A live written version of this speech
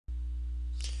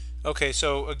Okay,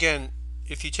 so again,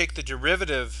 if you take the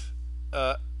derivative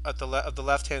of the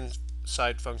left-hand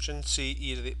side function, c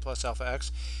e to the plus alpha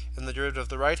x, and the derivative of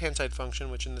the right-hand side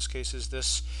function, which in this case is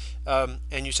this,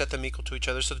 and you set them equal to each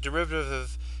other. So the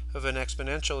derivative of an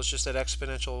exponential is just that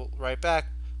exponential right back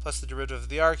plus the derivative of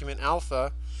the argument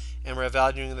alpha, and we're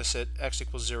evaluating this at x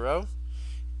equals 0.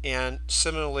 And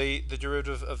similarly, the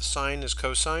derivative of sine is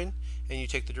cosine, and you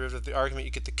take the derivative of the argument,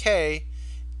 you get the k,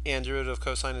 and derivative of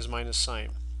cosine is minus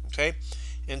sine. Okay,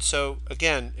 and so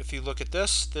again, if you look at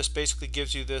this basically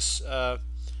gives you this.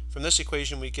 From this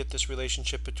equation, we get this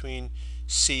relationship between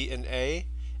c and a.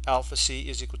 Alpha c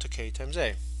is equal to k times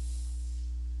a.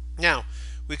 Now,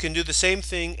 we can do the same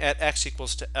thing at x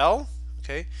equals to L.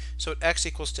 Okay, so at x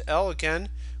equals to L, again,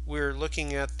 we're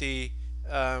looking at the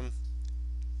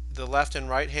left and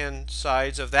right hand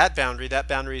sides of that boundary. That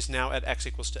boundary is now at x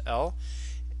equals to L.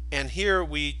 And here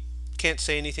we can't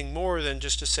say anything more than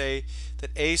just to say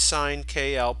that a sine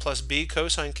KL plus b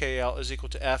cosine KL is equal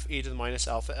to f e to the minus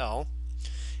alpha L,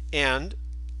 and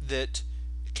that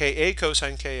Ka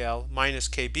cosine KL minus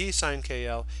Kb sine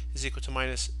KL is equal to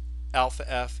minus alpha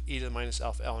f e to the minus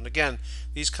alpha L. And again,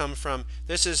 these come from,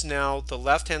 this is now the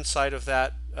left-hand side of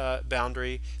that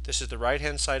boundary, this is the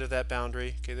right-hand side of that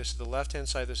boundary. Okay, this is the left-hand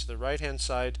side, this is the right-hand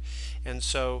side, and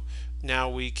so now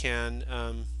we can,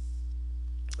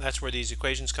 that's where these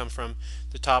equations come from.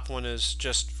 The top one is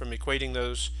just from equating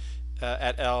those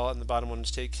at L, and the bottom one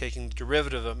is taking the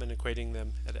derivative of them and equating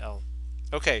them at L.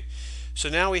 Okay, so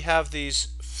now we have these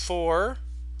four,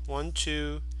 1,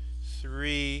 2,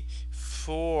 3,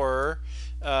 4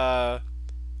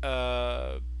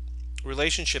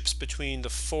 relationships between the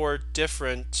four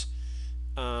different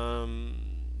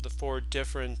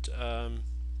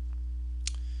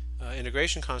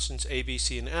integration constants a, b,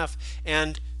 c, and f,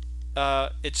 and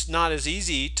it's not as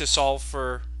easy to solve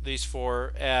for these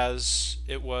four as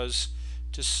it was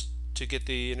to get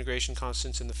the integration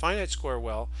constants in the finite square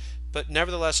well, but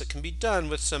nevertheless it can be done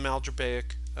with some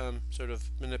algebraic sort of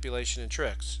manipulation and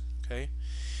tricks. Okay,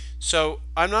 so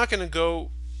I'm not going to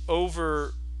go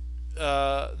over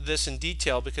this in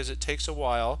detail because it takes a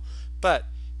while, but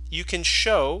you can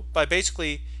show by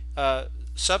basically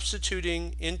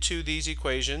substituting into these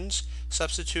equations,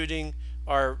 substituting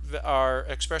our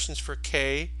expressions for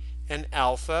k and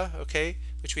alpha, okay,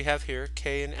 which we have here,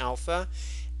 k and alpha,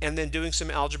 and then doing some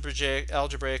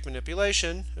algebraic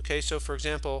manipulation. Okay, so for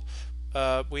example,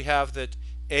 we have that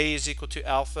a is equal to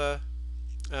alpha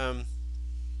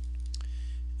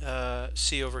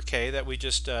c over k that we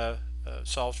just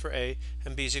solved for a,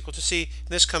 and b is equal to c. And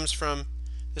this comes from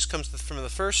the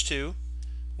first two,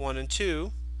 1 and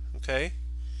 2. Okay,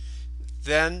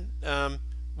 then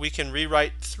we can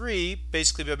rewrite 3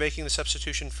 basically by making the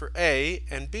substitution for a,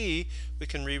 and b we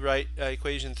can rewrite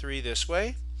equation 3 this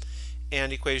way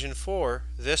and equation 4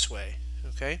 this way.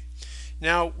 Okay,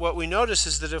 now what we notice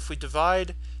is that if we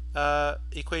divide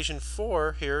equation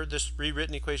 4 here, this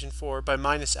rewritten equation 4, by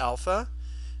minus alpha,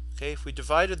 okay, if we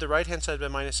divided the right hand side by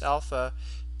minus alpha,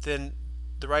 then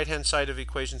the right hand side of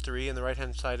equation 3 and the right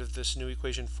hand side of this new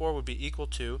equation 4 would be equal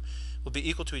to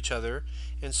each other,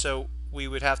 and so we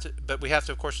would have to, but we have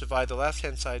to of course divide the left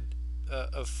hand side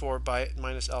of 4 by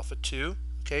minus alpha 2.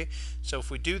 Okay, so if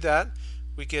we do that,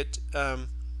 we get the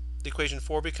equation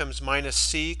 4 becomes minus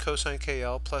c cosine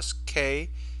KL plus k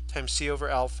times c over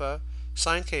alpha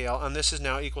sine KL, and this is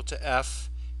now equal to f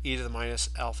e to the minus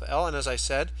alpha L. And as I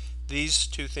said, these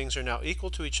two things are now equal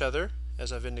to each other,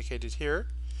 as I've indicated here.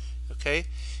 Okay,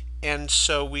 and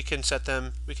so we can set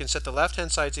the left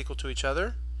hand sides equal to each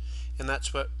other, and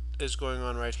that's what is going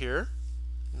on right here.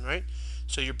 Right,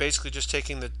 so you're basically just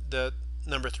taking the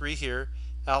number 3 here,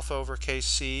 alpha over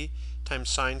kc times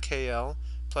sine KL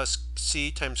plus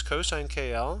c times cosine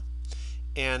KL,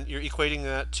 and you're equating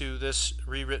that to this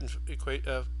rewritten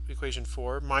equation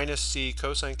 4, minus c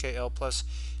cosine KL plus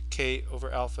k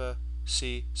over alpha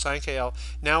c sine KL.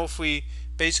 Now if we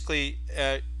basically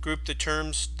group the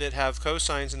terms that have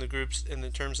cosines in the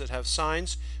terms that have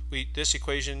sines, this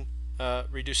equation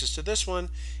reduces to this one,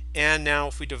 and now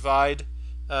if we divide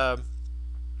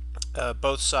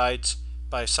both sides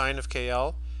by sine of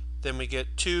KL, then we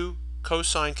get 2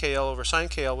 cosine KL over sine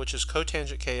KL, which is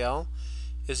cotangent KL,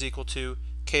 is equal to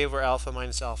k over alpha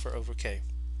minus alpha over k.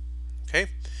 Okay,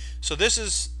 so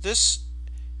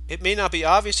it may not be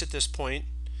obvious at this point,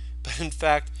 but in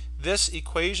fact this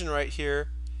equation right here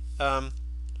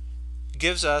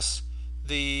gives us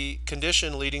the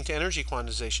condition leading to energy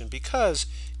quantization, because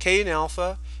k and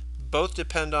alpha both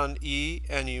depend on E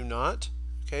and U naught.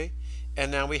 Okay,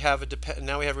 and now we have a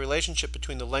relationship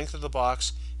between the length of the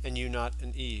box and U naught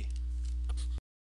and E.